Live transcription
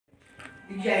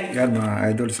Yan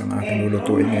mga idols ang aking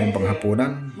lulutuin ngayong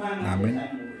panghapunan namin.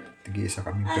 Tig-isa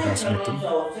kaming piraso nito.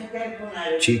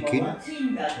 Chicken.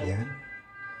 Yan.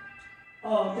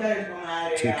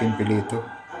 Chicken pilito.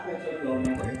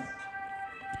 Okay.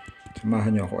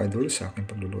 Samahan niyo ako idols sa aking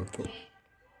pagluluto.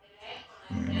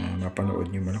 Mapanood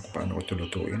niyo man kung paano ko ito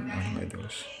lutuin mga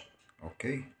idols.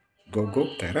 Okay. Go go.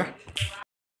 Tara.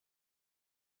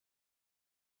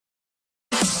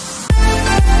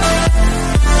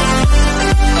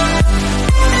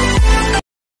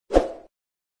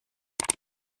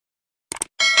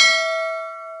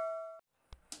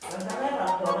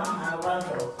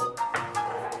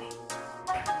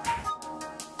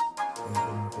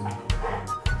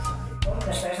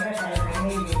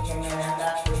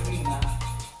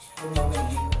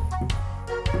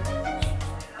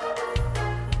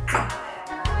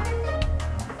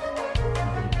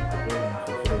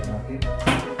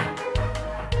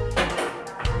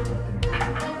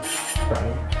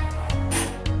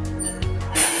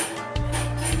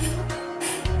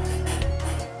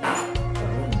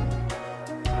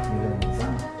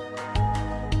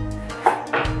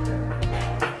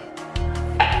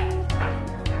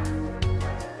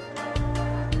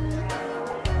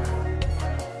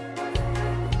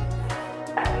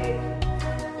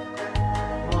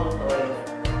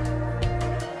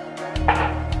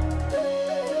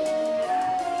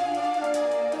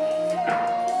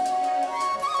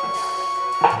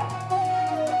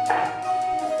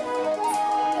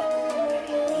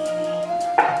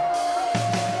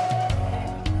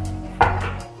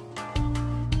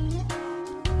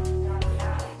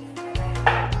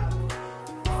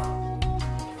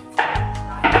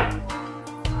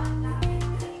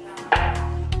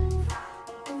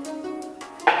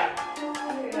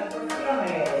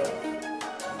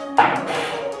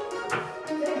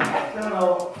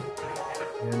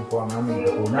 Yan po ang aming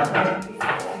hapunan.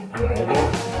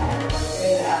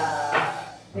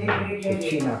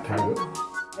 China tayo.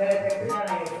 Okay.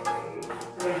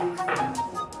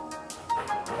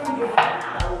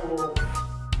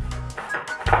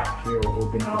 So,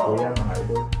 open ko po yan mga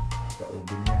idol. Sa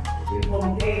open niya.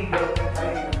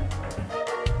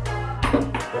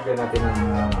 Lagyan natin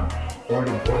ang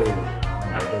olive oil.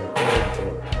 Mga idol. Olive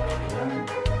oil. Yan.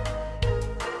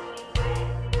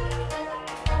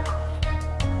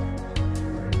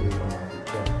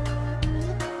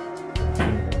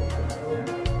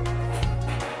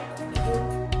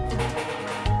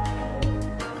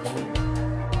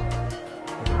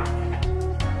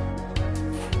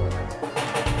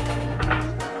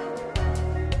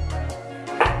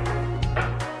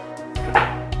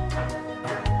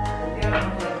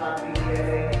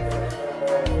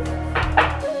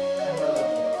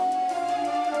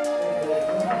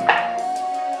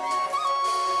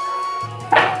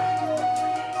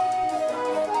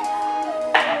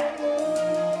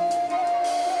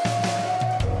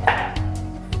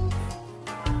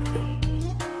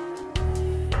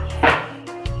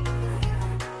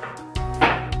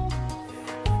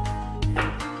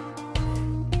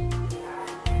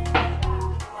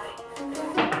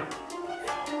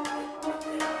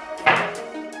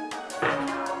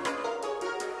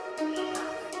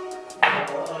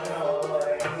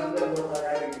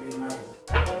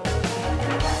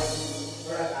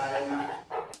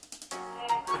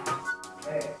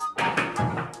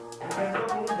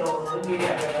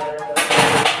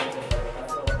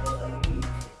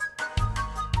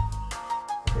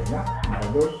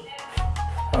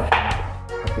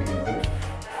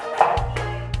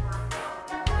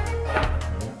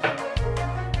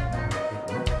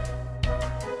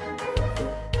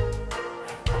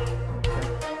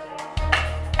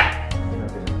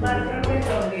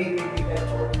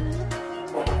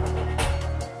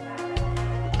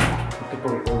 Ito po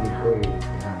yung olive oil.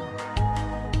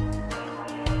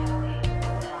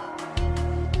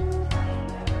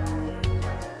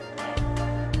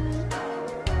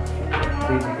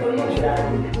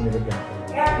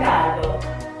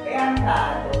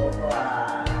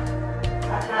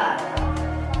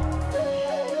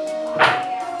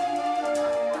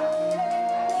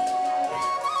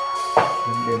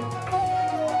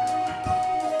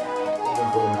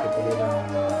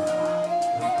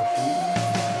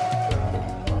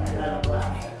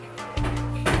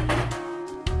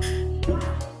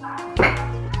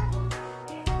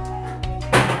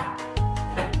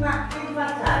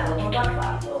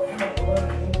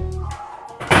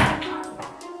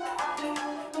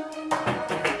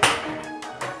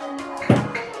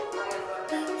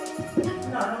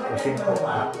 Asin po.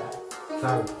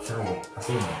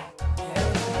 Asin.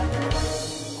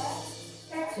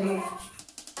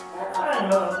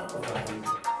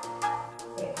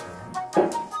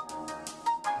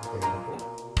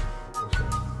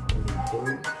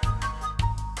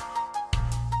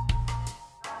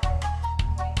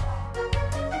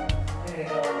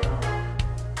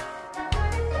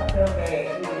 Hindi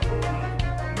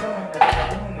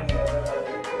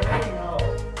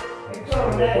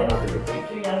po natin ito.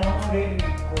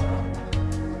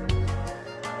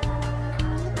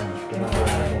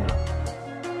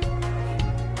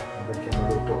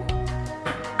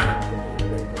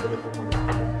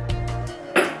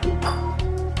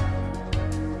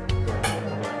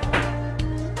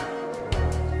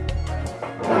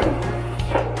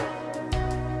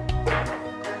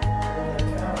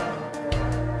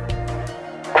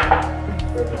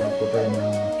 Pwede na po tayo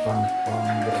ng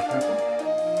pang-gas na po.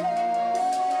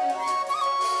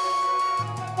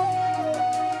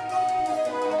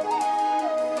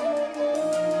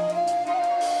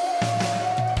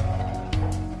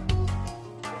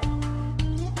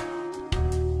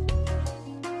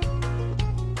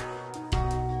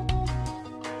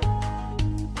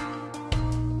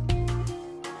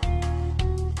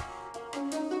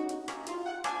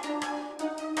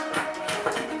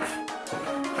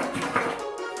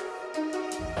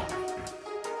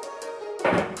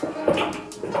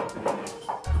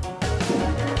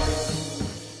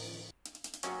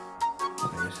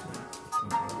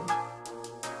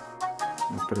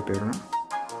 Prepare na.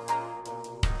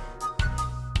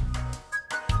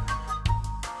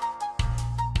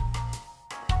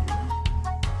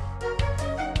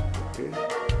 Okay.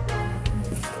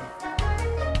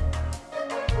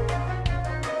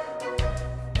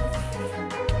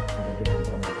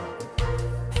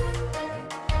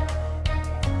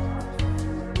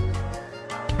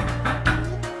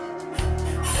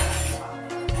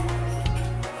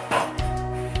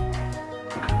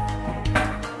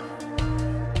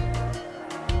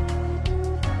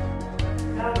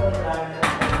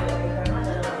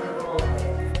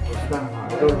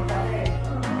 Ito,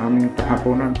 ang aming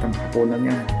tanghapunan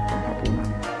yan, tanghapunan.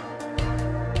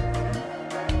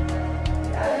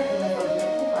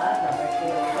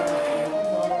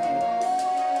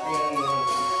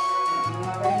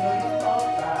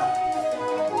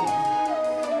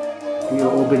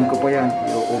 I-oven ko pa yan,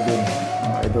 i-oven,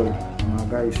 mga idol, mga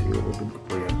guys, i-oven ko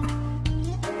pa yan.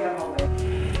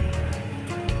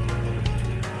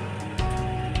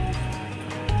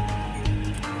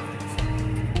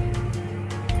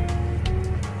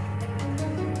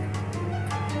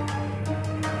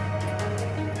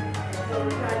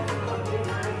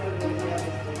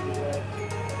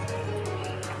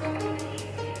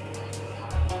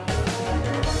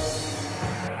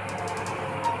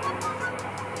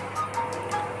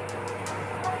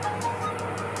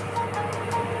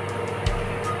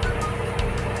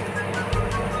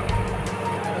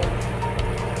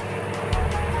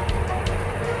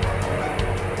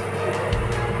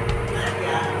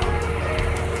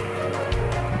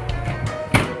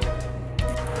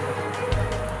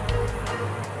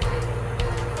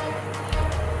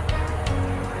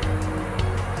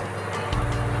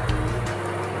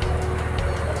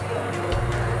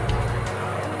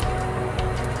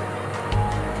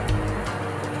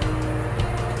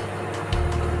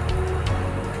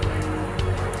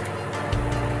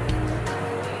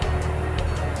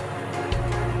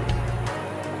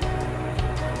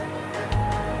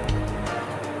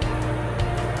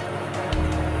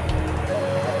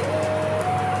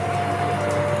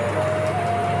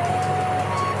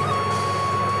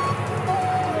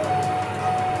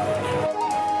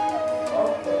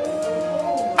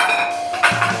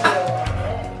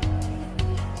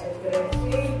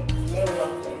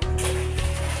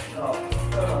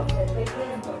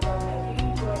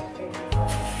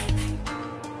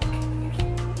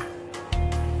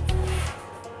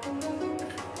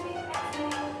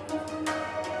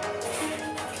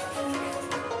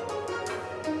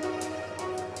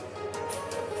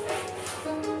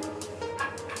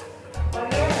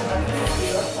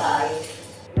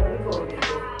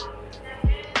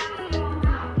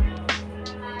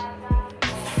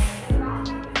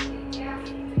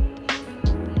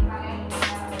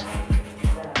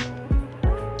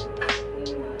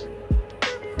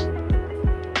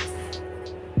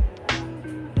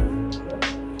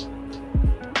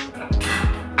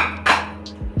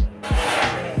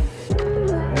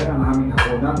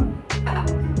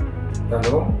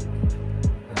 Talong,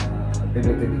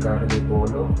 pinitid ka rin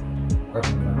polo,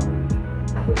 kasi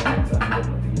ako naman sa amin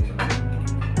matigis ako.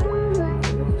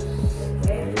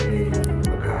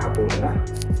 Maghahapon na,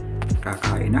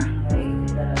 kakain na.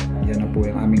 Yan na po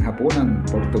yung aming hapunan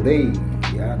for today.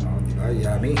 Yan, diba?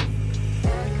 Yummy.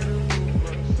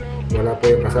 Wala po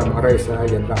yung kasamang rice, ha?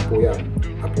 Yan lang po yan.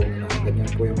 Hapunan na.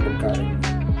 Ganyan po yung pagkain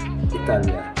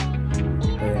Italia.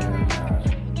 Kaya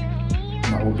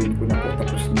maubin ko na po,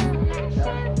 tapos na.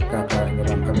 Kakain na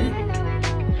lang kami.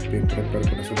 Prepare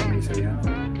ko na sa lamisa yan.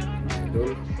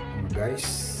 idol, mga guys.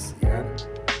 Yan.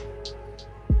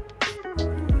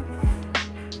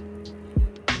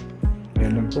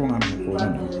 Yan lang po ang aming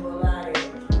hapunan.